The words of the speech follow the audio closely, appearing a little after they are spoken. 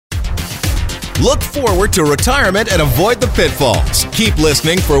Look forward to retirement and avoid the pitfalls. Keep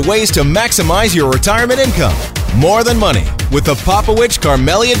listening for ways to maximize your retirement income. More Than Money with the Popowich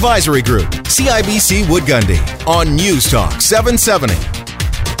Carmeli Advisory Group, CIBC Wood Gundy, on News Talk 770.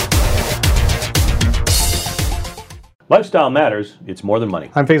 Lifestyle matters. It's more than money.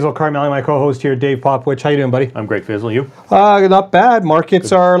 I'm Faisal Carmeli, my co-host here, Dave Popowich. How you doing, buddy? I'm great, Faisal. You? Not bad.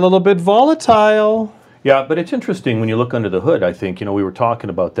 Markets are a little bit volatile. Yeah, but it's interesting when you look under the hood, I think. You know, we were talking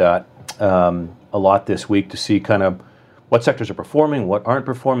about that a lot this week to see kind of what sectors are performing, what aren't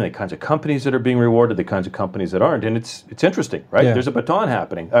performing, the kinds of companies that are being rewarded, the kinds of companies that aren't. And it's interesting, right? Yeah. There's a baton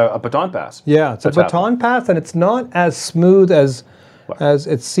happening, a baton pass. Yeah, it's a baton pass, and it's not as smooth as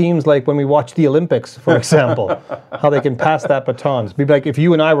it seems like when we watch the Olympics, for example, how they can pass that baton. It'd be like if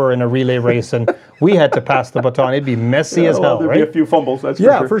you and I were in a relay race and we had to pass the baton, it'd be messy as hell, there'd right? be a few fumbles, that's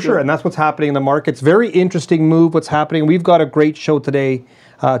for sure. And that's what's happening in the markets. Very interesting move, what's happening. We've got a great show today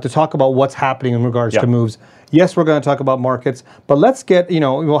to talk about what's happening in regards to moves. Yes, we're going to talk about markets, but let's get,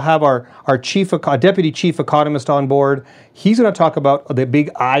 we'll have our deputy chief economist on board. He's going to talk about the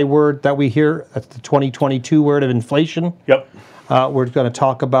big I word that we hear. That's the 2022 word of inflation. Yep. We're going to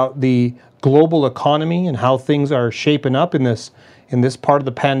talk about the global economy and how things are shaping up in this part of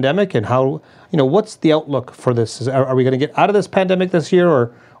the pandemic, and how, what's the outlook for this? Are we going to get out of this pandemic this year,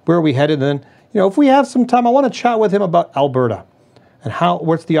 or where are we headed? And then, if we have some time, I want to chat with him about Alberta and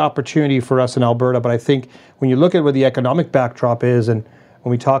what's the opportunity for us in Alberta. But I think when you look at where the economic backdrop is, and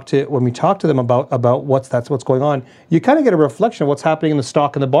when we talk to them about what's going on, you kind of get a reflection of what's happening in the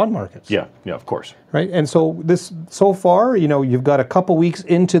stock and the bond markets. Yeah, of course. Right, and so far, you've got a couple weeks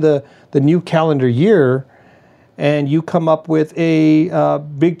into the new calendar year, and you come up with a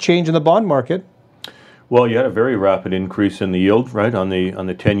big change in the bond market. Well, you had a very rapid increase in the yield, right, on the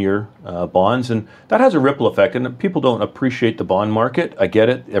 10-year bonds, and that has a ripple effect. And people don't appreciate the bond market. I get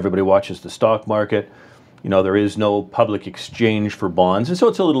it. Everybody watches the stock market. There is no public exchange for bonds, and so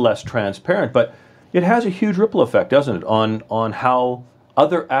it's a little less transparent. But it has a huge ripple effect, doesn't it, on how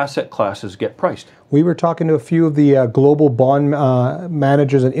other asset classes get priced? We were talking to a few of the global bond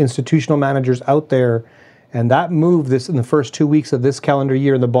managers and institutional managers out there, and that move in the first 2 weeks of this calendar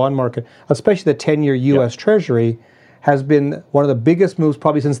year in the bond market, especially the 10-year U.S. Treasury, has been one of the biggest moves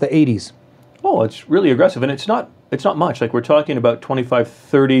probably since the 80s. Oh, it's really aggressive, and it's not much. Like, we're talking about 25,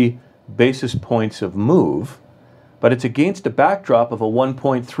 30 basis points of move, but it's against a backdrop of a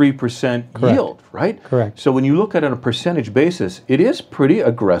 1.3% yield, right? Correct. So when you look at it on a percentage basis, it is pretty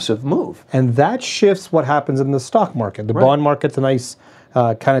aggressive move. And that shifts what happens in the stock market. The bond market's a nice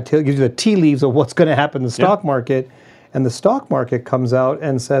gives you the tea leaves of what's going to happen in the stock market, and the stock market comes out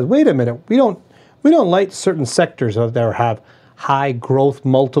and says, wait a minute, we don't like certain sectors that have high growth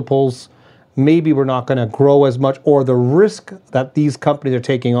multiples. Maybe we're not going to grow as much, or the risk that these companies are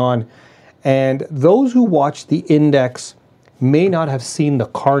taking on. And those who watch the index may not have seen the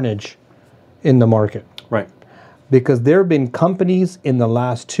carnage in the market. Right. Because there have been companies in the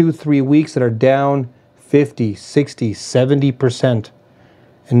last 2-3 weeks that are down 50, 60, 70%.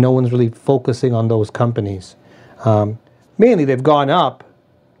 And no one's really focusing on those companies. Mainly they've gone up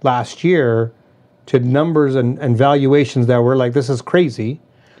last year to numbers and valuations that were like, this is crazy.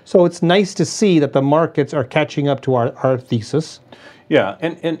 So it's nice to see that the markets are catching up to our thesis. Yeah,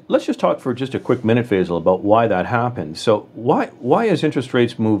 and let's just talk for just a quick minute, Faisal, about why that happens. So why as interest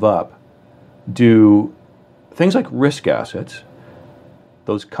rates move up, do things like risk assets,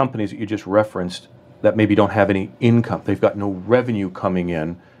 those companies that you just referenced that maybe don't have any income, they've got no revenue coming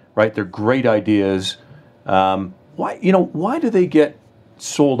in, right? They're great ideas. Why do they get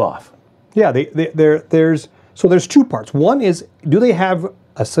sold off? Yeah, there's two parts. One is, do they have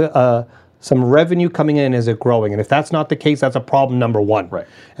some revenue coming in, is it growing? And if that's not the case, that's a problem number one. Right.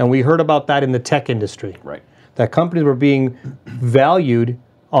 And we heard about that in the tech industry. Right. That companies were being valued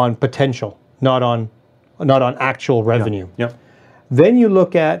on potential, not on actual revenue. Yeah. Then you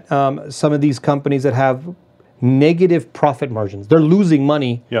look at some of these companies that have negative profit margins. They're losing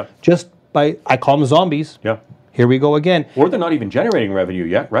money just by, I call them zombies. Yeah. Here we go again. Or they're not even generating revenue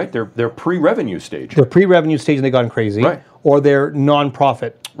yet, right? They're pre-revenue stage. They're pre-revenue stage and they've gone crazy. Right. Or they're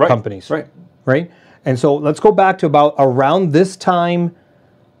non-profit companies. Right. And so let's go back to about around this time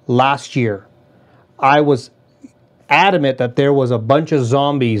last year. I was adamant that there was a bunch of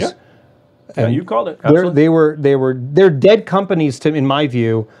zombies. Yeah. And you called it. Absolutely. They're dead companies in my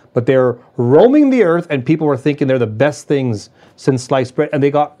view, but they're roaming the earth, and people were thinking they're the best things since sliced bread, and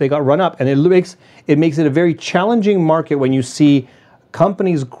they got run up, and it makes it a very challenging market when you see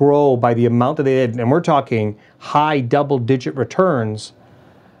companies grow by the amount that they did, and we're talking high double-digit returns,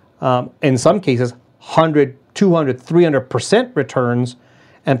 in some cases 100, 200, 300% returns,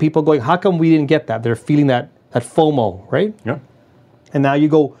 and people going, how come we didn't get that? They're feeling that FOMO, right? Yeah. And now you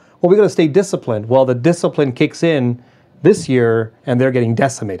go, well, we got to stay disciplined. Well, the discipline kicks in this year, and they're getting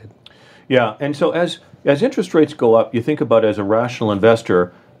decimated. Yeah, and so as interest rates go up, you think about as a rational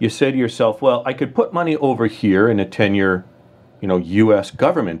investor, you say to yourself, well, I could put money over here in a 10-year, U.S.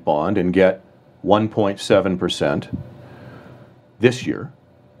 government bond and get 1.7% this year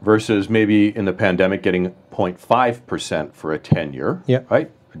versus maybe in the pandemic getting 0.5% for a 10-year,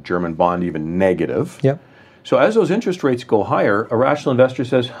 right? A German bond even negative. Yeah. So as those interest rates go higher, a rational investor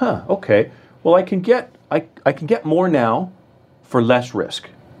says, okay, well, I can get more now for less risk.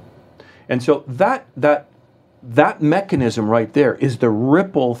 And so that mechanism right there is the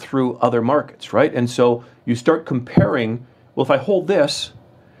ripple through other markets, right? And so you start comparing, well, if I hold this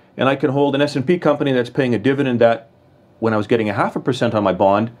and I can hold an S&P company that's paying a dividend that when I was getting 0.5% on my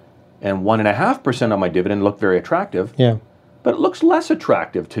bond and 1.5% on my dividend looked very attractive. Yeah. But it looks less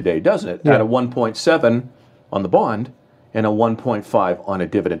attractive today, doesn't it? At a 1.7 on the bond and a 1.5 on a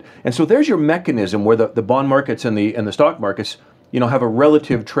dividend. And so there's your mechanism where the bond markets and the stock markets, have a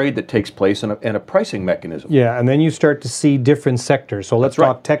relative trade that takes place and a pricing mechanism. Yeah, and then you start to see different sectors. So let's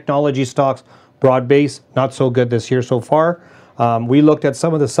talk technology stocks, broad base, not so good this year so far. We looked at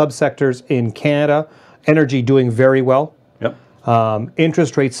some of the subsectors in Canada, energy doing very well. Yep.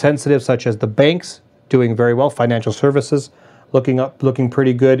 Interest rate sensitive, such as the banks, doing very well. Financial services looking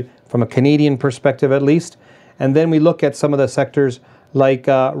pretty good from a Canadian perspective at least. And then we look at some of the sectors like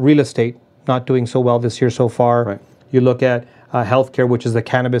real estate, not doing so well this year so far. Right. You look at healthcare, which is the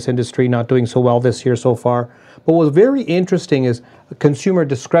cannabis industry, not doing so well this year so far. But what was very interesting is consumer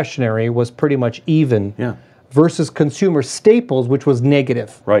discretionary was pretty much even versus consumer staples, which was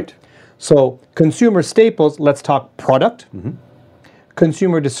negative. Right. So consumer staples, let's talk product. Mm-hmm.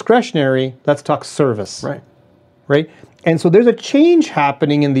 Consumer discretionary, let's talk service. Right. Right? And so there's a change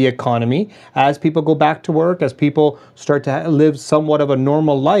happening in the economy as people go back to work, as people start to live somewhat of a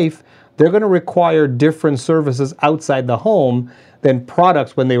normal life. They're going to require different services outside the home than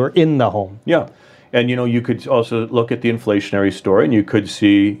products when they were in the home. Yeah. And, you could also look at the inflationary story and you could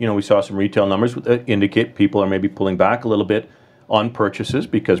see, we saw some retail numbers that indicate people are maybe pulling back a little bit on purchases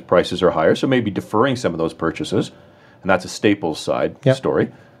because prices are higher. So maybe deferring some of those purchases. And that's a staples side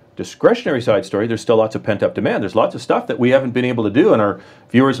story. Discretionary side story, there's still lots of pent-up demand. There's lots of stuff that we haven't been able to do and our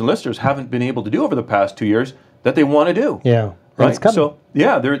viewers and listeners haven't been able to do over the past 2 years that they want to do. Yeah. Right. So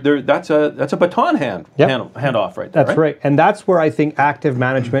that's a baton handoff right there. That's right. And that's where I think active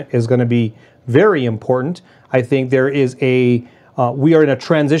management is going to be very important. I think there is we are in a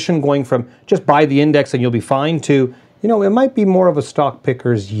transition going from just buy the index and you'll be fine to, it might be more of a stock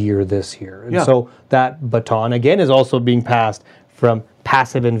picker's year this year. And so that baton again is also being passed from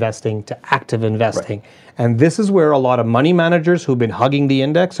passive investing to active investing. Right. And this is where a lot of money managers who've been hugging the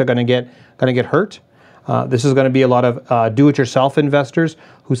index are going to get hurt. This is going to be a lot of do-it-yourself investors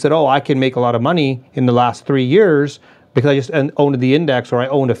who said, I can make a lot of money in the last 3 years because I just owned the index or I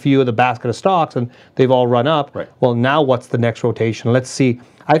owned a few of the basket of stocks and they've all run up. Right. Well, now what's the next rotation? Let's see.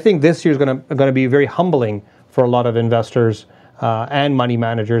 I think this year is going to be very humbling for a lot of investors and money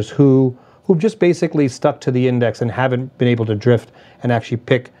managers who've just basically stuck to the index and haven't been able to drift and actually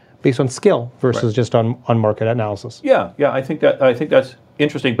pick based on skill versus just on market analysis. Yeah, I think that's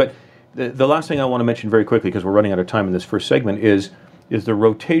interesting. But the last thing I want to mention very quickly, because we're running out of time in this first segment, is the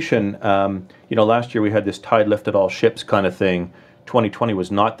rotation. Last year we had this tide lifted all ships kind of thing. 2020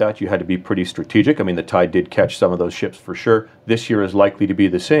 was not that. You had to be pretty strategic. I mean, the tide did catch some of those ships for sure. This year is likely to be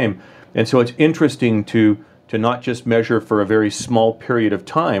the same. And so it's interesting to not just measure for a very small period of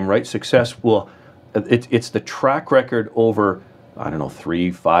time, right? Success it's the track record over,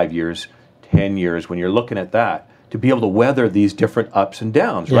 3, 5 years, 10 years, when you're looking at that, to be able to weather these different ups and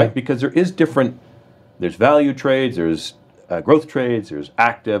downs, right? Because there's value trades, there's growth trades, there's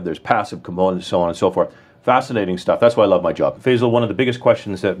active, there's passive components, so on and so forth. Fascinating stuff. That's why I love my job. Faisal, one of the biggest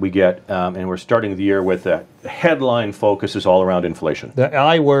questions that we get, and we're starting the year with the headline focus is all around inflation. The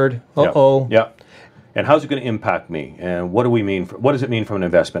I word, Yeah. And how's it going to impact me? And what does it mean from an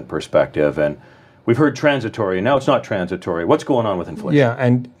investment perspective? And we've heard transitory, and now it's not transitory. What's going on with inflation? Yeah,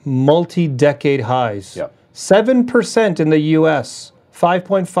 and multi-decade highs. Yeah. 7% in the U.S.,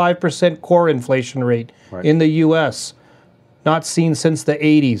 5.5% core inflation rate in the U.S., not seen since the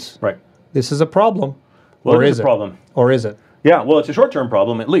 80s. Right. This is a problem. Well, or it is a problem. Or is it? Yeah, well, it's a short-term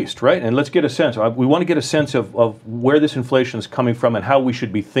problem at least, right? And let's get a sense. We want to get a sense of where this inflation is coming from and how we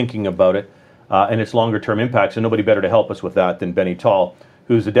should be thinking about it and its longer-term impacts. And nobody better to help us with that than Benny Tall,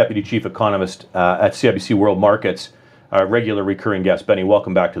 who's the Deputy Chief Economist at CIBC World Markets, a regular recurring guest. Benny,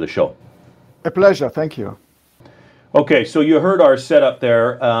 welcome back to the show. A pleasure. Thank you. Okay, so you heard our setup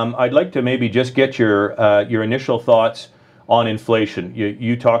there. I'd like to maybe just get your initial thoughts on inflation.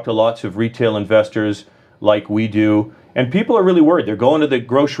 You talk to lots of retail investors like we do, and people are really worried. They're going to the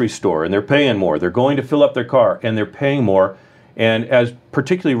grocery store and they're paying more. They're going to fill up their car and they're paying more. And as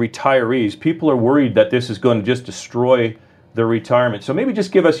particularly retirees, people are worried that this is going to just destroy their retirement. So maybe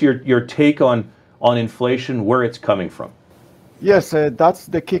just give us your take on inflation, where it's coming from. Yes, that's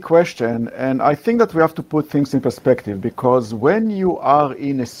the key question. And I think that we have to put things in perspective, because when you are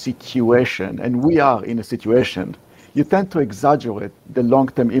in a situation, and we are in a situation, you tend to exaggerate the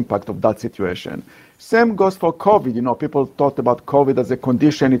long-term impact of that situation. Same goes for COVID. You know, people thought about COVID as a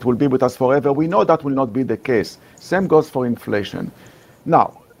condition, it will be with us forever. We know that will not be the case. Same goes for inflation.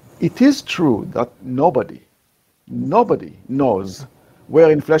 Now, it is true that nobody knows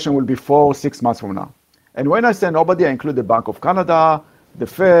where inflation will be 4 or 6 months from now. And when I say nobody, I include the Bank of Canada, the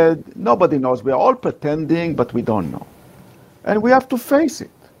Fed. Nobody knows. We are all pretending, but we don't know. And we have to face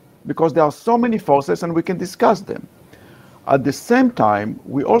it, because there are so many forces and we can discuss them. At the same time,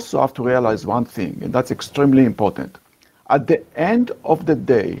 we also have to realize one thing, and that's extremely important. At the end of the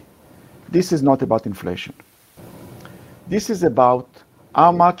day, this is not about inflation. This is about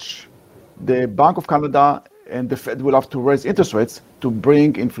how much the Bank of Canada and the Fed will have to raise interest rates to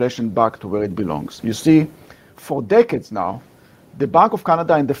bring inflation back to where it belongs. You see, for decades now, the Bank of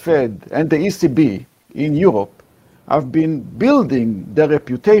Canada and the Fed and the ECB in Europe have been building their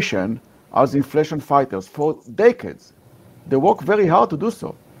reputation as inflation fighters for decades. They work very hard to do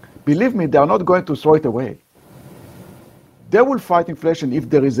so. Believe me, they are not going to throw it away. They will fight inflation if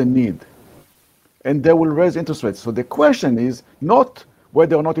there is a need, and they will raise interest rates. So the question is not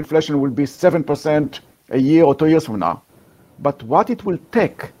whether or not inflation will be 7% a year or 2 years from now, but what it will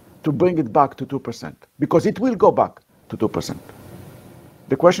take to bring it back to 2%, because it will go back to 2%.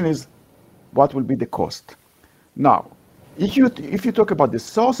 The question is, what will be the cost? Now, if you talk about the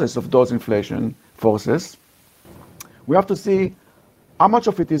sources of those inflation forces, we have to see how much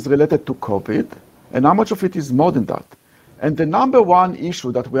of it is related to COVID and how much of it is more than that. And the number one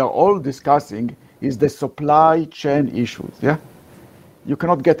issue that we are all discussing is the supply chain issues. Yeah, you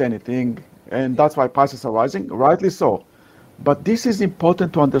cannot get anything, and that's why prices are rising, rightly so. But this is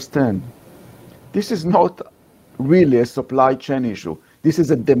important to understand. This is not really a supply chain issue. This is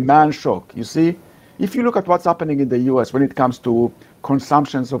a demand shock. You see, if you look at what's happening in the US when it comes to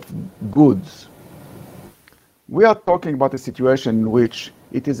consumptions of goods, we are talking about a situation in which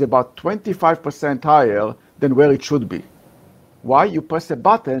it is about 25% higher than where it should be. Why? You press a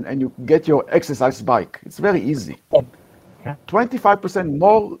button and you get your exercise bike. It's very easy. 25%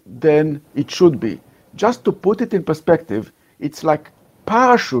 more than it should be. Just to put it in perspective, it's like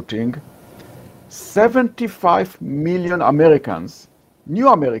parachuting 75 million Americans, new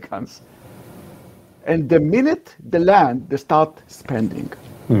Americans, and the minute they land, they start spending.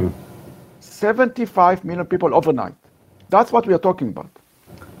 75 million people overnight. That's what we are talking about.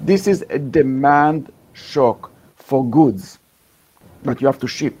 This is a demand shock for goods that you have to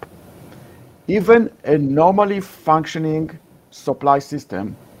ship. Even a normally functioning supply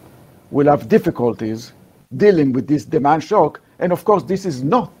system will have difficulties dealing with this demand shock. And of course, this is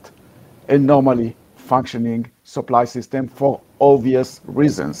not a normally functioning supply system for obvious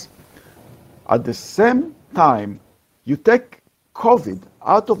reasons. At the same time, you take COVID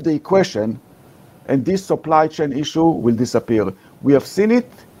out of the equation, and this supply chain issue will disappear. We have seen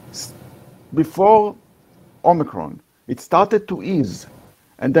it before Omicron. It started to ease,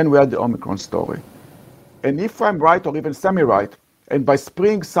 and then we had the Omicron story. And if I'm right, or even semi-right, and by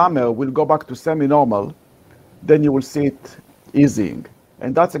spring, summer, we'll go back to semi-normal, then you will see it easing.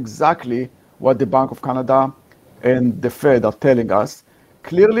 And that's exactly what the Bank of Canada and the Fed are telling us.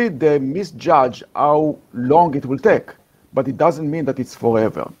 Clearly, they misjudge how long it will take, but it doesn't mean that it's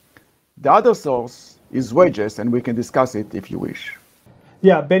forever. The other source is wages, and we can discuss it if you wish.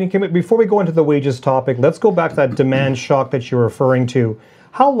 Yeah, Benny, before we go into the wages topic, let's go back to that demand shock that you're referring to.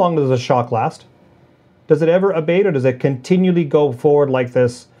 How long does a shock last? Does it ever abate, or does it continually go forward like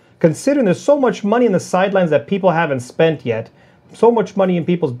this? Considering there's so much money in the sidelines that people haven't spent yet, so much money in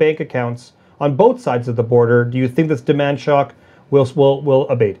people's bank accounts on both sides of the border, do you think this demand shock will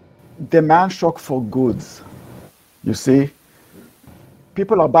abate? Demand shock for goods. You see,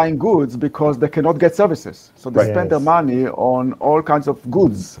 people are buying goods because they cannot get services. So they spend their money on all kinds of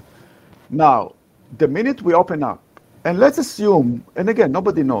goods. Now, the minute we open up, and let's assume, and again,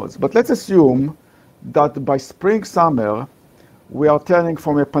 nobody knows, but let's assume that by spring, summer, we are turning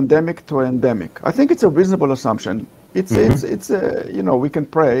from a pandemic to an endemic. I think it's a reasonable assumption. It's we can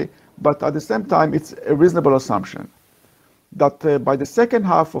pray, but at the same time, it's a reasonable assumption that by the second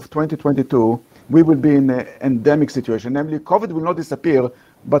half of 2022, we will be in an endemic situation. Namely, COVID will not disappear,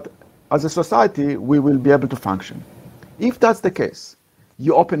 but as a society, we will be able to function. If that's the case,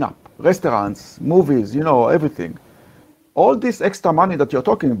 you open up restaurants, movies, everything. All this extra money that you're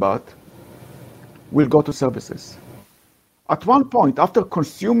talking about will go to services. At one point, after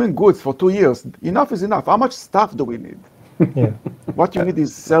consuming goods for 2 years, enough is enough. How much stuff do we need? Yeah. What you need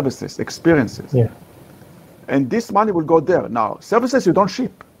is services, experiences. Yeah. And this money will go there. Now, services you don't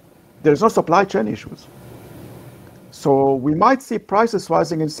ship. There's no supply chain issues. So we might see prices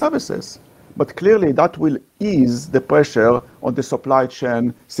rising in services, but clearly that will ease the pressure on the supply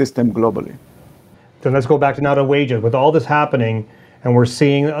chain system globally. Then let's go back to now to wages. With all this happening, and we're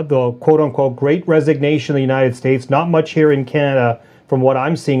seeing the quote-unquote great resignation in the United States, not much here in Canada from what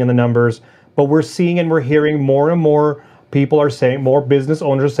I'm seeing in the numbers, but we're seeing and we're hearing more and more people are saying, more business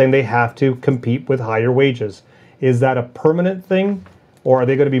owners are saying they have to compete with higher wages. Is that a permanent thing, or are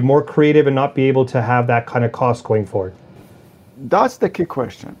they going to be more creative and not be able to have that kind of cost going forward? That's the key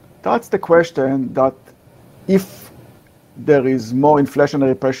question. That's the question that if there is more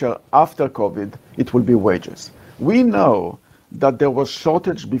inflationary pressure after COVID, it will be wages. We know that there was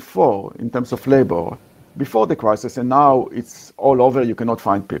shortage before in terms of labor, before the crisis, and now it's all over, you cannot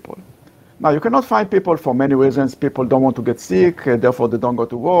find people. Now, you cannot find people for many reasons. People don't want to get sick, therefore they don't go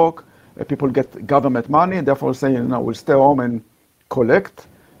to work. People get government money, and therefore say, we'll stay home and collect.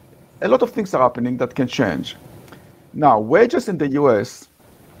 A lot of things are happening that can change. Now, wages in the US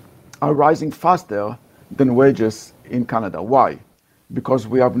are rising faster than wages in Canada. Why? Because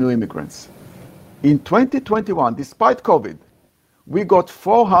we have new immigrants. In 2021, despite COVID, we got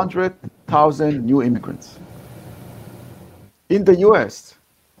 400,000 new immigrants. In the US,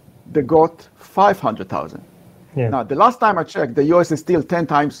 they got 500,000. Yeah. Now, the last time I checked, the US is still 10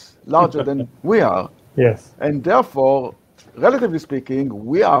 times larger than we are. Yes. And therefore, relatively speaking,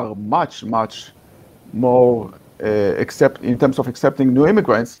 we are much, much more, in terms of accepting new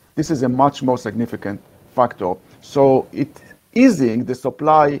immigrants, this is a much more significant factor. So it easing the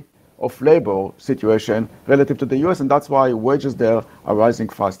supply of labor situation relative to the US, and that's why wages there are rising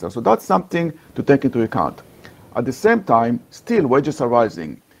faster. So that's something to take into account. At the same time, still wages are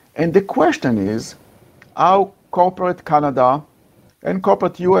rising. And the question is, how corporate Canada and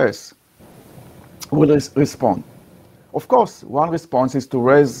corporate US will respond. Of course, one response is to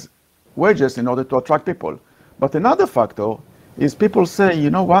raise wages in order to attract people. But another factor is people say, you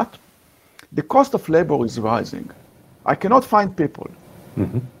know what? The cost of labor is rising. I cannot find people.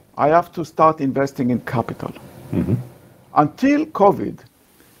 Mm-hmm. I have to start investing in capital. Mm-hmm. Until COVID,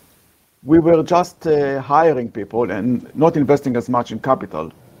 we were just hiring people and not investing as much in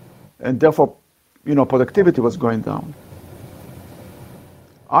capital. And therefore, productivity was going down.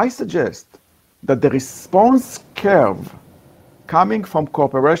 I suggest that the response curve coming from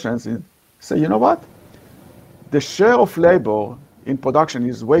corporations is say, you know what? The share of labor in production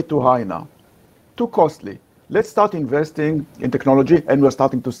is way too high now, too costly. Let's start investing in technology, and we're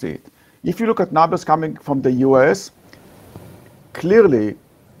starting to see it. If you look at numbers coming from the US, clearly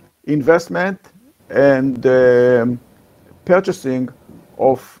investment and purchasing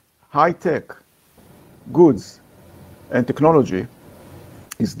of high-tech goods and technology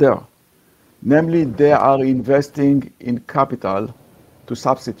is there. Namely, they are investing in capital to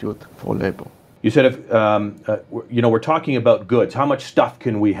substitute for labor. You said if we're talking about goods, how much stuff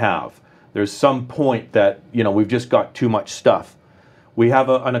can we have? There's some point that we've just got too much stuff. We have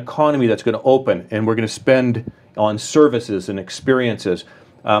an economy that's going to open, and we're going to spend on services and experiences.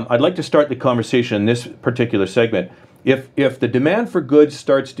 I'd like to start the conversation in this particular segment. If the demand for goods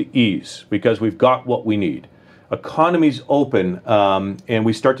starts to ease because we've got what we need, economies open, and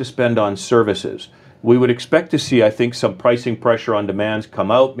we start to spend on services, we would expect to see, I think, some pricing pressure on demands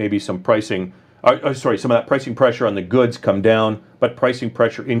come out, maybe some of that pricing pressure on the goods come down, but pricing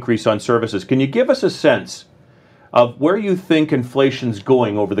pressure increase on services. Can you give us a sense of where you think inflation's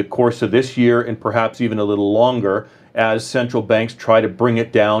going over the course of this year and perhaps even a little longer as central banks try to bring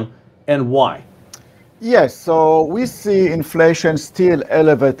it down, and why? Yes, so we see inflation still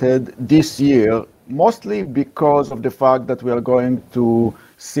elevated this year, mostly because of the fact that we are going to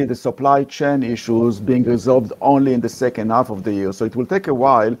see the supply chain issues being resolved only in the second half of the year. So it will take a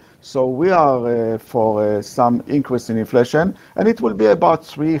while. So we are for some increase in inflation, and it will be about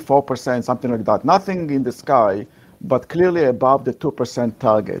 3-4%, something like that. Nothing in the sky, but clearly above the 2%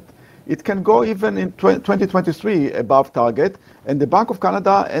 target. It can go even in 2023 above target, and the Bank of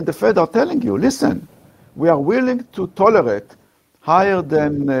Canada and the Fed are telling you, listen, we are willing to tolerate higher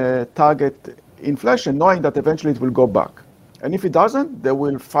than target inflation, knowing that eventually it will go back. And if it doesn't, they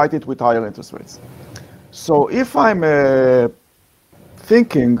will fight it with higher interest rates. So if I'm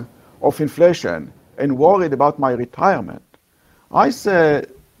thinking of inflation and worried about my retirement, I say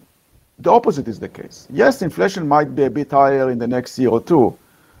the opposite is the case. Yes, inflation might be a bit higher in the next year or two,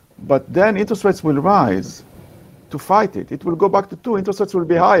 but then interest rates will rise to fight it. It will go back to 2. Interest rates will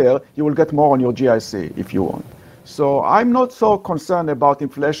be higher. You will get more on your GIC if you want. So I'm not so concerned about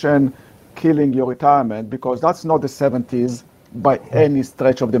inflation killing your retirement, because that's not the 70s by any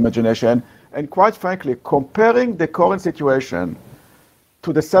stretch of the imagination. And quite frankly, comparing the current situation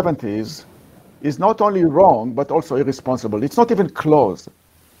to the 70s is not only wrong, but also irresponsible. It's not even close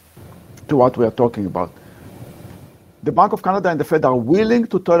to what we are talking about. The Bank of Canada and the Fed are willing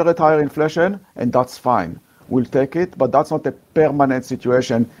to tolerate higher inflation, and that's fine. We'll take it, but that's not a permanent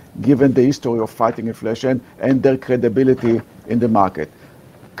situation given the history of fighting inflation and their credibility in the market.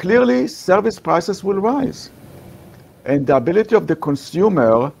 Clearly, service prices will rise, and the ability of the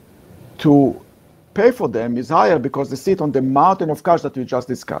consumer to pay for them is higher because they sit on the mountain of cash that we just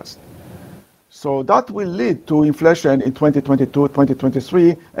discussed. So that will lead to inflation in 2022,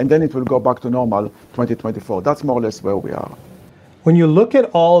 2023, and then it will go back to normal 2024. That's more or less where we are. When you look at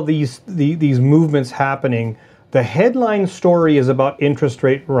all these movements happening, the headline story is about interest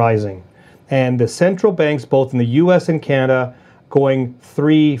rate rising, and the central banks, both in the U.S. and Canada, going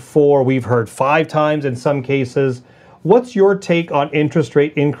 3, 4, we've heard 5 times in some cases. What's your take on interest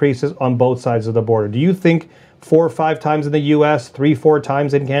rate increases on both sides of the border? Do you think 4 or 5 times in the U.S., 3, 4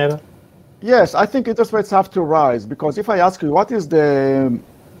 times in Canada? Yes, I think interest rates have to rise, because if I ask you what is the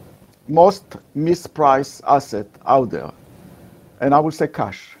most mispriced asset out there, and I will say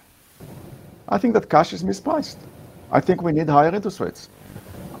cash. I think that cash is mispriced. I think we need higher interest rates.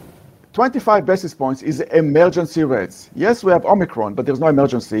 25 basis points is emergency rates. Yes, we have Omicron, but there's no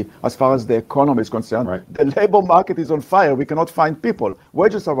emergency as far as the economy is concerned. Right. The labor market is on fire. We cannot find people.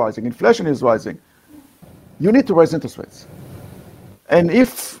 Wages are rising. Inflation is rising. You need to raise interest rates. And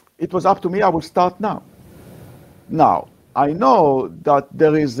if it was up to me, I would start now. Now, I know that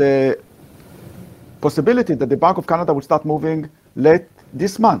there is a possibility that the Bank of Canada will start moving late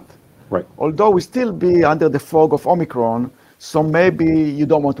this month. Right. Although we still be under the fog of Omicron, so maybe you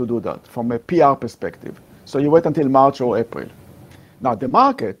don't want to do that from a PR perspective. So you wait until March or April. Now, the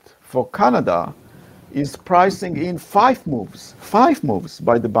market for Canada is pricing in 5 moves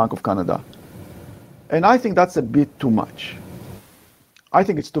by the Bank of Canada. And I think that's a bit too much. I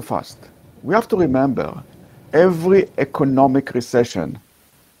think it's too fast. We have to remember, every economic recession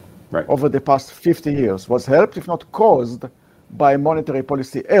over the past 50 years was helped, if not caused, by monetary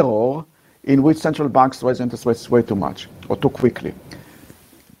policy error in which central banks raise interest rates way too much or too quickly.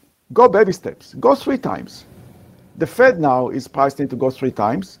 Go baby steps. Go 3 times. The Fed now is priced in to go 3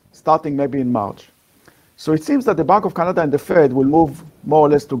 times, starting maybe in March. So it seems that the Bank of Canada and the Fed will move more or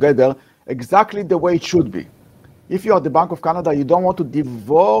less together exactly the way it should be. If you are the Bank of Canada, you don't want to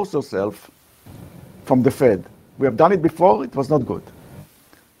divorce yourself from the Fed. We have done it before, it was not good.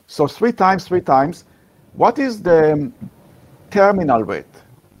 So 3 times. What is the terminal rate?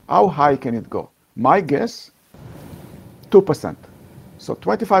 How high can it go? My guess, 2%. So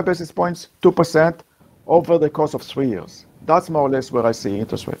 25 basis points, 2% over the course of 3 years. That's more or less where I see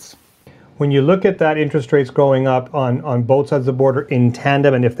interest rates. When you look at that interest rates going up on both sides of the border in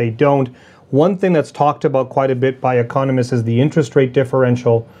tandem, and if they don't, one thing that's talked about quite a bit by economists is the interest rate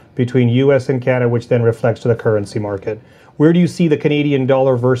differential between US and Canada, which then reflects to the currency market. Where do you see the Canadian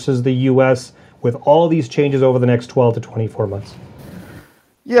dollar versus the US with all these changes over the next 12 to 24 months?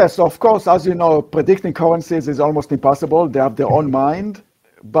 Yes, of course, as you know, predicting currencies is almost impossible. They have their own mind,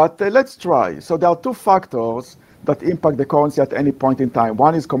 but let's try. So there are 2 factors that impact the currency at any point in time.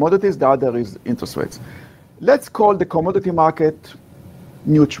 One is commodities, the other is interest rates. Let's call the commodity market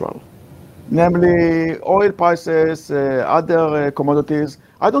neutral, namely oil prices, other commodities.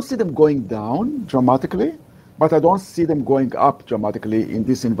 I don't see them going down dramatically, but I don't see them going up dramatically in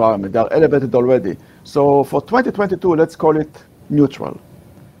this environment. They are elevated already. So for 2022, let's call it neutral.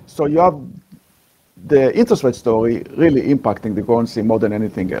 So you have the interest rate story really impacting the currency more than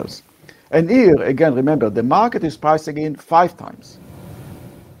anything else. And here, again, remember, the market is pricing in 5 times.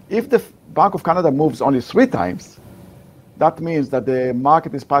 If the Bank of Canada moves only 3 times, that means that the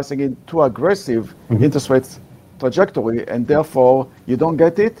market is pricing in too aggressive interest rates trajectory, and therefore you don't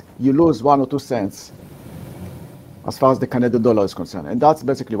get it, you lose 1 or 2 cents as far as the Canadian dollar is concerned. And that's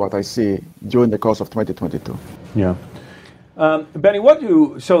basically what I see during the course of 2022. Yeah. Benny,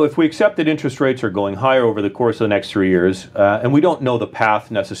 so if we accept that interest rates are going higher over the course of the next 3 years, and we don't know the path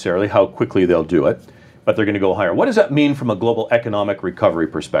necessarily, how quickly they'll do it, but they're going to go higher, what does that mean from a global economic recovery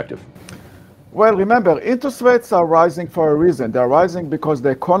perspective? Well, remember, interest rates are rising for a reason. They're rising because the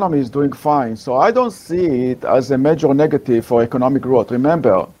economy is doing fine. So I don't see it as a major negative for economic growth.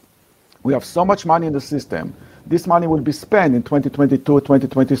 Remember, We have so much money in the system. This money will be spent in 2022,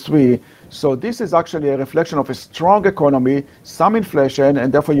 2023. So this is actually a reflection of a strong economy, some inflation,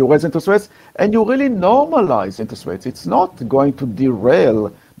 and therefore you raise interest rates, and you really normalize interest rates. It's not going to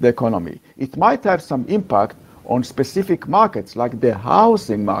derail the economy. It might have some impact on specific markets, like the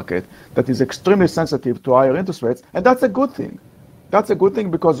housing market, that is extremely sensitive to higher interest rates, and that's a good thing. That's a good thing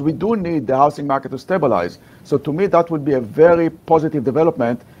because we do need the housing market to stabilize. So to me, that would be a very positive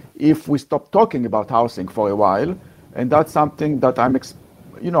development if we stop talking about housing for a while, and that's something that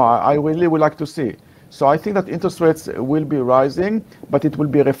I really would like to see. So I think that interest rates will be rising, but it will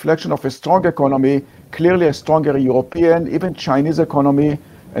be a reflection of a strong economy, clearly a stronger European, even Chinese economy,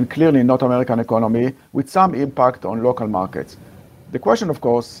 and clearly North American economy, with some impact on local markets. The question, of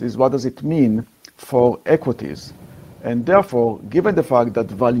course, is what does it mean for equities? And therefore, given the fact that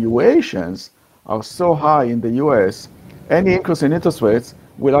valuations are so high in the US, any increase in interest rates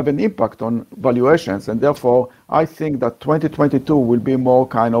will have an impact on valuations. And therefore, I think that 2022 will be more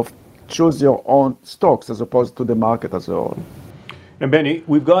kind of choose your own stocks as opposed to the market as a whole. And Benny,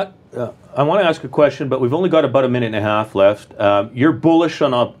 we've got, I want to ask a question, but we've only got about a minute and a half left. You're bullish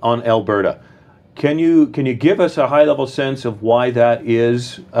on Alberta. Can you give us a high-level sense of why that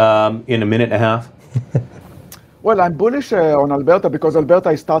is in a minute and a half? Well, I'm bullish on Alberta because Alberta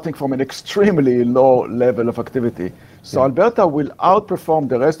is starting from an extremely low level of activity. So Alberta will outperform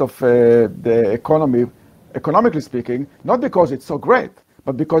the rest of the economy, economically speaking, not because it's so great,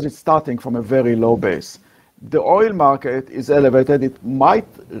 but because it's starting from a very low base. The oil market is elevated. It might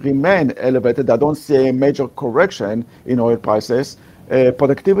remain elevated. I don't see a major correction in oil prices.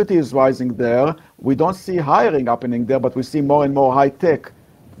 Productivity is rising there. We don't see hiring happening there, but we see more and more high tech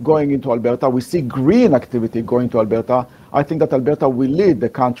going into Alberta. We see green activity going to Alberta. I think that Alberta will lead the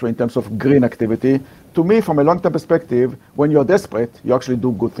country in terms of green activity. To me, from a long-term perspective, when you're desperate, you actually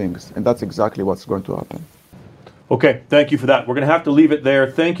do good things. And that's exactly what's going to happen. Okay, thank you for that. We're going to have to leave it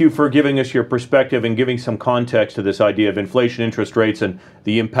there. Thank you for giving us your perspective and giving some context to this idea of inflation, interest rates, and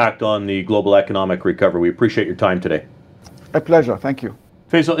the impact on the global economic recovery. We appreciate your time today. A pleasure. Thank you.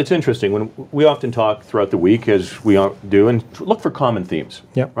 Faisal, it's interesting. When we often talk throughout the week, as we do, and look for common themes.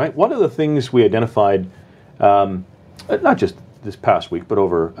 Yep. Right? One of the things we identified, not just this past week, but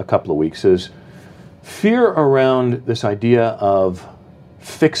over a couple of weeks, is fear around this idea of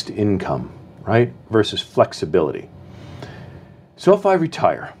fixed income, right, versus flexibility. So if I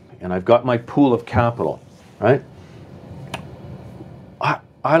retire and I've got my pool of capital, right,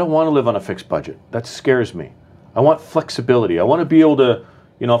 I don't want to live on a fixed budget. That scares me. I want flexibility. I want to be able to,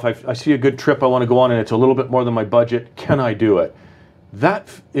 if I see a good trip I want to go on and it's a little bit more than my budget, can I do it? And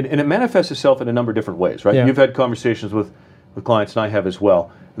it manifests itself in a number of different ways, right? Yeah. You've had conversations with clients, and I have as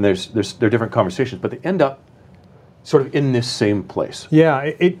well, and they're different conversations, but they end up sort of in this same place. Yeah,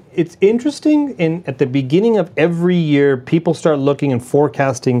 it's interesting. At the beginning of every year, people start looking and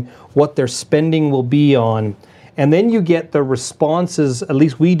forecasting what their spending will be on. And then you get the responses, at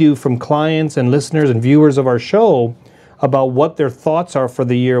least we do, from clients and listeners and viewers of our show about what their thoughts are for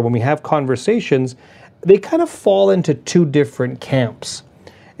the year. When we have conversations, they kind of fall into two different camps.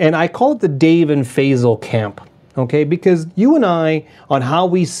 And I call it the Dave and Faisal camp, okay? Because you and I, on how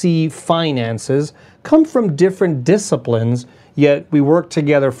we see finances, come from different disciplines, yet we work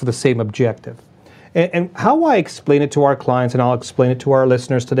together for the same objective. And how I explain it to our clients, and I'll explain it to our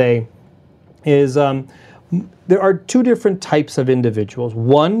listeners today, is there are two different types of individuals.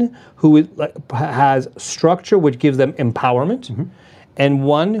 One who has structure, which gives them empowerment, and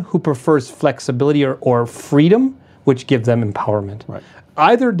one who prefers flexibility or freedom, which gives them empowerment. Right.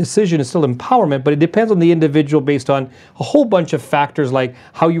 Either decision is still empowerment, but it depends on the individual based on a whole bunch of factors like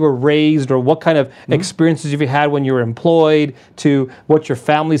how you were raised or what kind of experiences you've had when you were employed, to what your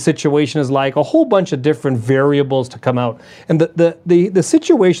family situation is like, a whole bunch of different variables to come out. And the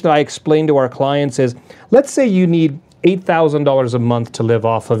situation that I explain to our clients is, let's say you need $8,000 a month to live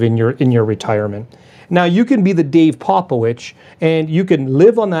off of in your retirement. Now, you can be the Dave Popovich, and you can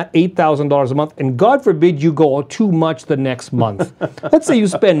live on that $8,000 a month, and God forbid you go too much the next month. Let's say you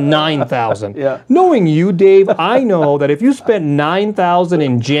spend $9,000. Yeah. Knowing you, Dave, I know that if you spend $9,000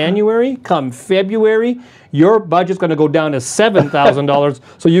 in January, come February, your budget's going to go down to $7,000,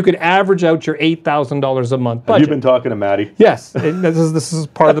 so you could average out your $8,000 a month budget. Have you been talking to Maddie? Yes, and this is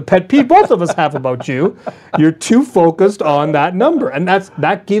part of the pet peeve both of us have about you. You're too focused on that number, and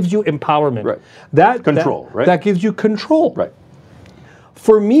that gives you empowerment. Right. Control, right? That gives you control. Right.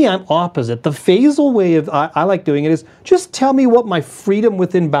 For me, I'm opposite. The Faisal way of I like doing it is just tell me what my freedom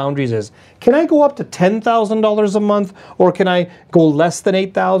within boundaries is. Can I go up to $10,000 a month, or can I go less than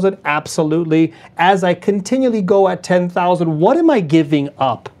 $8,000? Absolutely. As I continually go at $10,000, what am I giving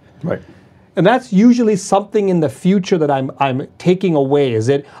up? Right. And that's usually something in the future that I'm taking away. Is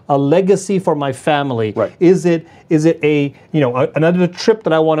it a legacy for my family? Right. Is it a another trip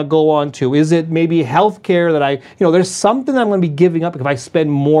that I want to go on to? Is it maybe healthcare that there's something I'm going to be giving up if I spend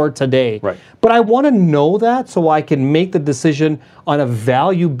more today. Right. But I want to know that so I can make the decision on a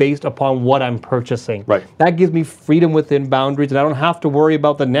value based upon what I'm purchasing. Right. That gives me freedom within boundaries, and I don't have to worry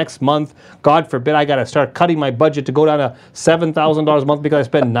about the next month. God forbid I got to start cutting my budget to go down to $7,000 a month because I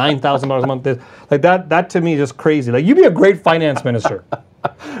spend $9,000 a month. Like that to me is just crazy. Like, you'd be a great finance minister.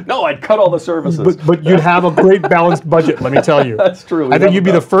 No, I'd cut all the services. But you'd have a great balanced budget, let me tell you. That's true. I think you'd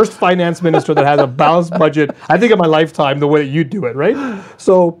be the first finance minister that has a balanced budget, I think in my lifetime, the way that you do it, right?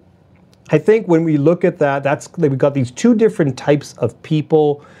 So I think when we look at that, we've got these two different types of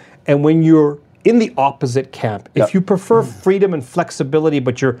people. And when you're in the opposite camp, if you prefer freedom and flexibility,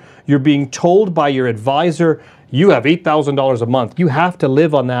 but you're being told by your advisor, you have $8,000 a month, you have to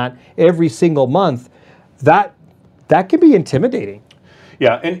live on that every single month, that can be intimidating.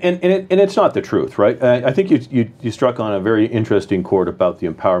 Yeah, and it's not the truth, right? I think you struck on a very interesting chord about the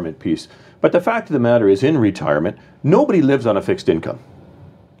empowerment piece. But the fact of the matter is, in retirement, nobody lives on a fixed income.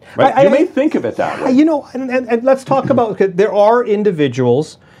 Right? You may think of it that way. And let's talk about, there are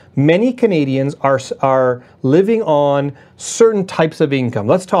individuals, many Canadians are living on certain types of income.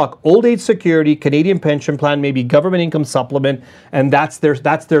 Let's talk old age security, Canadian pension plan, maybe government income supplement, and that's their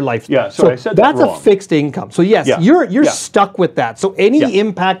life. Yeah, sorry, I said that that's wrong. a fixed income. So yes, you're stuck with that. So any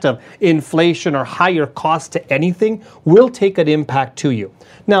impact of inflation or higher cost to anything will take an impact to you.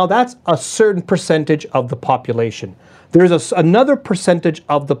 Now that's a certain percentage of the population. There's another percentage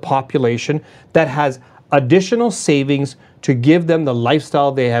of the population that has additional savings to give them the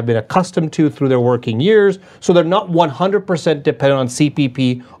lifestyle they have been accustomed to through their working years, so they're not 100% dependent on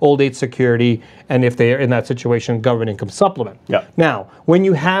CPP, old age security, and if they are in that situation, government income supplement. Yeah. Now, when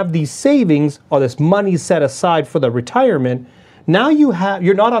you have these savings or this money set aside for the retirement, now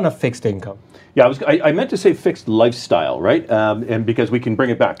you're not on a fixed income. Yeah, I meant to say fixed lifestyle, right? And because we can bring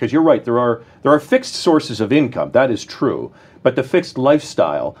it back, because you're right, there are fixed sources of income. That is true, but the fixed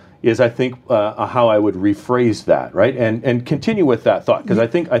lifestyle is, I think, how I would rephrase that, right? And continue with that thought, because I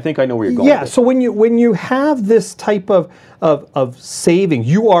think I know where you're going. Yeah. So when you have this type of savings,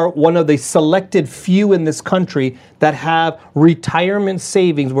 you are one of the selected few in this country that have retirement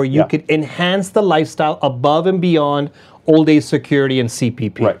savings where you could enhance the lifestyle above and beyond old age security and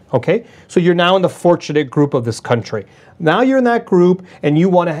CPP. Right. Okay. So you're now in the fortunate group of this country. Now you're in that group, and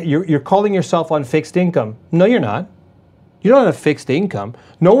you're calling yourself on fixed income. No, you're not. You're not on a fixed income.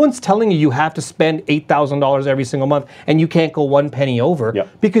 No one's telling you have to spend $8,000 every single month and you can't go one penny over,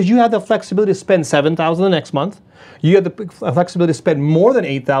 because you have the flexibility to spend $7,000 the next month. You have the flexibility to spend more than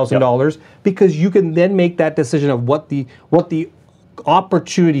 $8,000 because you can then make that decision of what the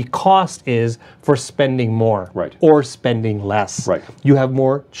opportunity cost is for spending more or spending less. Right. You have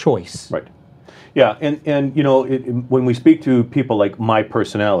more choice. Right. Yeah, and when we speak to people like my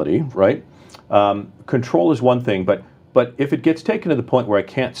personality, right, control is one thing, but if it gets taken to the point where I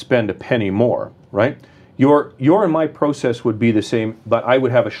can't spend a penny more, right, your and my process would be the same, but I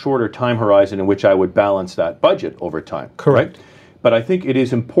would have a shorter time horizon in which I would balance that budget over time. Correct. Right? But I think it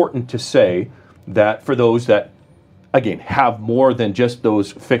is important to say that for those that, again, have more than just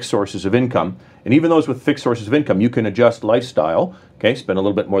those fixed sources of income, and even those with fixed sources of income, you can adjust lifestyle, okay, spend a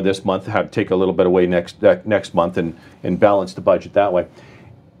little bit more this month, take a little bit away next month and balance the budget that way.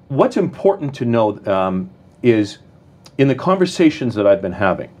 What's important to know is, in the conversations that I've been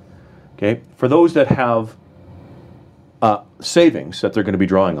having, okay, for those that have savings that they're going to be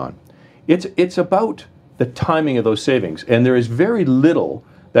drawing on, it's about the timing of those savings. And there is very little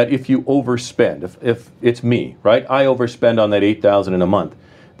that if you overspend, if it's me, right, I overspend on that $8,000 in a month,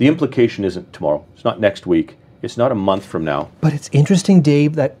 the implication isn't tomorrow. It's not next week. It's not a month from now. But it's interesting,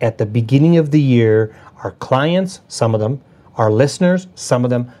 Dave, that at the beginning of the year, our clients, some of them, our listeners, some of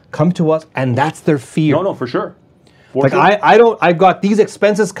them, come to us, and that's their fear. No, for sure. I've got these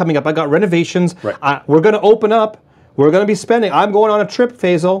expenses coming up. I got renovations. Right. We're going to open up. We're going to be spending. I'm going on a trip,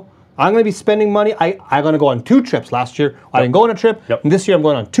 Faisal. I'm going to be spending money. I'm going to go on 2 trips. Last year, I didn't go on a trip. And this year, I'm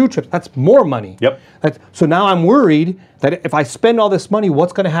going on 2 trips. That's more money. So now I'm worried that if I spend all this money,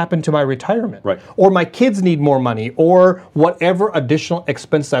 what's going to happen to my retirement? Right. Or my kids need more money, or whatever additional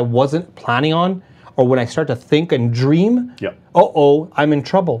expense I wasn't planning on, or when I start to think and dream, I'm in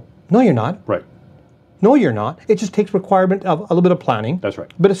trouble. No, you're not. Right. No, you're not. It just takes requirement of a little bit of planning. That's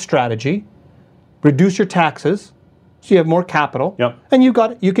right. A bit of strategy. Reduce your taxes so you have more capital. And you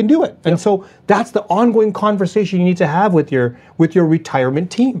can do it. And so that's the ongoing conversation you need to have with your retirement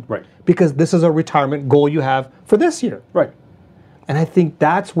team. Right. Because this is a retirement goal you have for this year. Right. And I think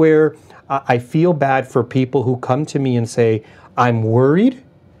that's where I feel bad for people who come to me and say, I'm worried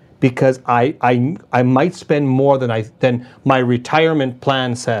because I might spend more than my retirement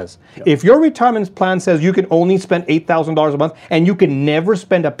plan says. Yep. If your retirement plan says you can only spend $8,000 a month and you can never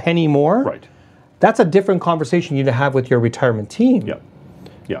spend a penny more, right, that's a different conversation you need to have with your retirement team. Yeah,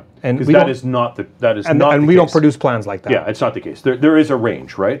 yeah, and because that is not the case. And we don't produce plans like that. Yeah, it's not the case. There is a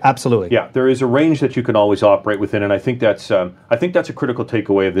range, right? Absolutely. Yeah, there is a range that you can always operate within, and I think that's a critical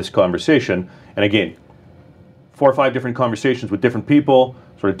takeaway of this conversation. And again, 4 or 5 different conversations with different people,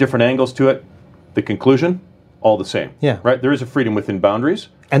 sort of different angles to it. The conclusion, all the same. Yeah. Right? There is a freedom within boundaries.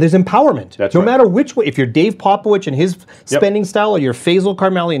 And there's empowerment. That's no right. matter which way, if you're Dave Popowich and his spending style or you're Faisal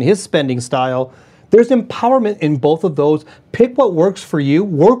Karmali and his spending style, there's empowerment in both of those. Pick what works for you.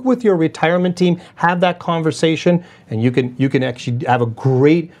 Work with your retirement team. Have that conversation, and you can actually have a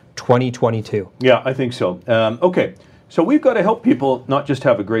great 2022. Yeah, I think so. Okay, so we've got to help people not just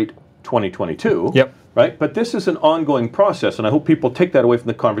have a great 2022. Yep. Right? But this is an ongoing process, and I hope people take that away from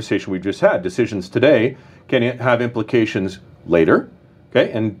the conversation we've just had. Decisions today can have implications later,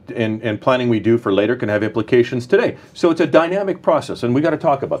 okay? And planning we do for later can have implications today. So it's a dynamic process, and we got to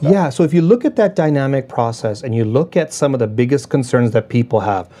talk about that. Yeah, so if you look at that dynamic process and you look at some of the biggest concerns that people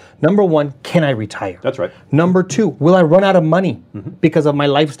have, number 1, can I retire? That's right. Number 2, will I run out of money because of my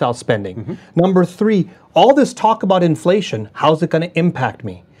lifestyle spending? Number 3, all this talk about inflation, how's it going to impact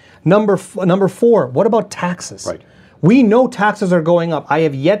me? Number 4, what about taxes? Right. We know taxes are going up. I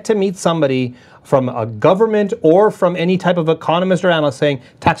have yet to meet somebody from a government or from any type of economist or analyst saying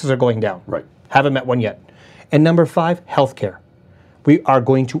taxes are going down. Right. Haven't met one yet. And number 5, healthcare. We are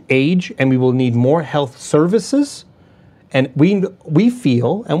going to age and we will need more health services. And we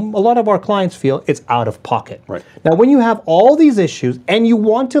feel, and a lot of our clients feel, it's out of pocket. Right. Now, when you have all these issues and you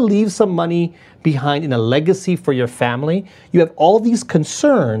want to leave some money behind in a legacy for your family, you have all these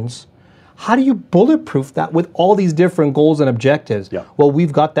concerns. How do you bulletproof that with all these different goals and objectives? Yeah. Well,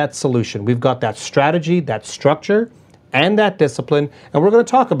 we've got that solution. We've got that strategy, that structure, and that discipline. And we're going to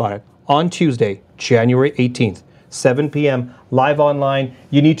talk about it on Tuesday, January 18th, 7 p.m., live online.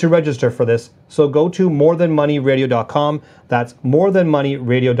 You need to register for this. So go to morethanmoneyradio.com. That's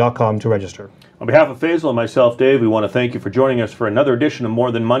morethanmoneyradio.com to register. On behalf of Faisal and myself, Dave, we want to thank you for joining us for another edition of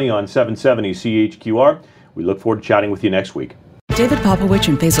More Than Money on 770 CHQR. We look forward to chatting with you next week. David Popowich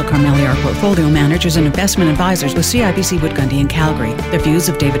and Faisal Karmali are portfolio managers and investment advisors with CIBC Wood Gundy in Calgary. The views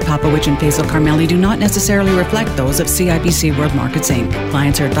of David Popowich and Faisal Karmali do not necessarily reflect those of CIBC World Markets Inc.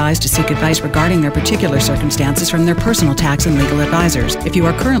 Clients are advised to seek advice regarding their particular circumstances from their personal tax and legal advisors. If you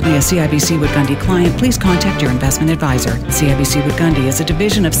are currently a CIBC Wood Gundy client, please contact your investment advisor. CIBC Wood Gundy is a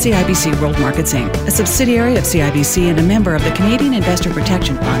division of CIBC World Markets Inc., a subsidiary of CIBC and a member of the Canadian Investor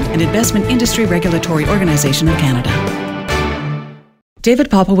Protection Fund and Investment Industry Regulatory Organization of Canada.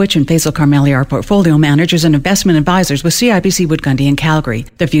 David Popowich and Faisal Karmali are portfolio managers and investment advisors with CIBC Wood Gundy in Calgary.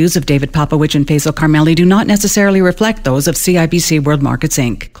 The views of David Popowich and Faisal Karmali do not necessarily reflect those of CIBC World Markets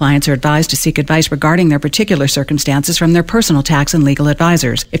Inc. Clients are advised to seek advice regarding their particular circumstances from their personal tax and legal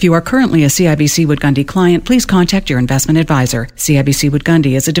advisors. If you are currently a CIBC Wood Gundy client, please contact your investment advisor. CIBC Wood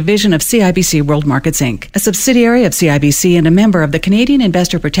Gundy is a division of CIBC World Markets Inc., a subsidiary of CIBC and a member of the Canadian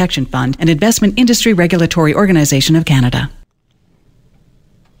Investor Protection Fund and Investment Industry Regulatory Organization of Canada.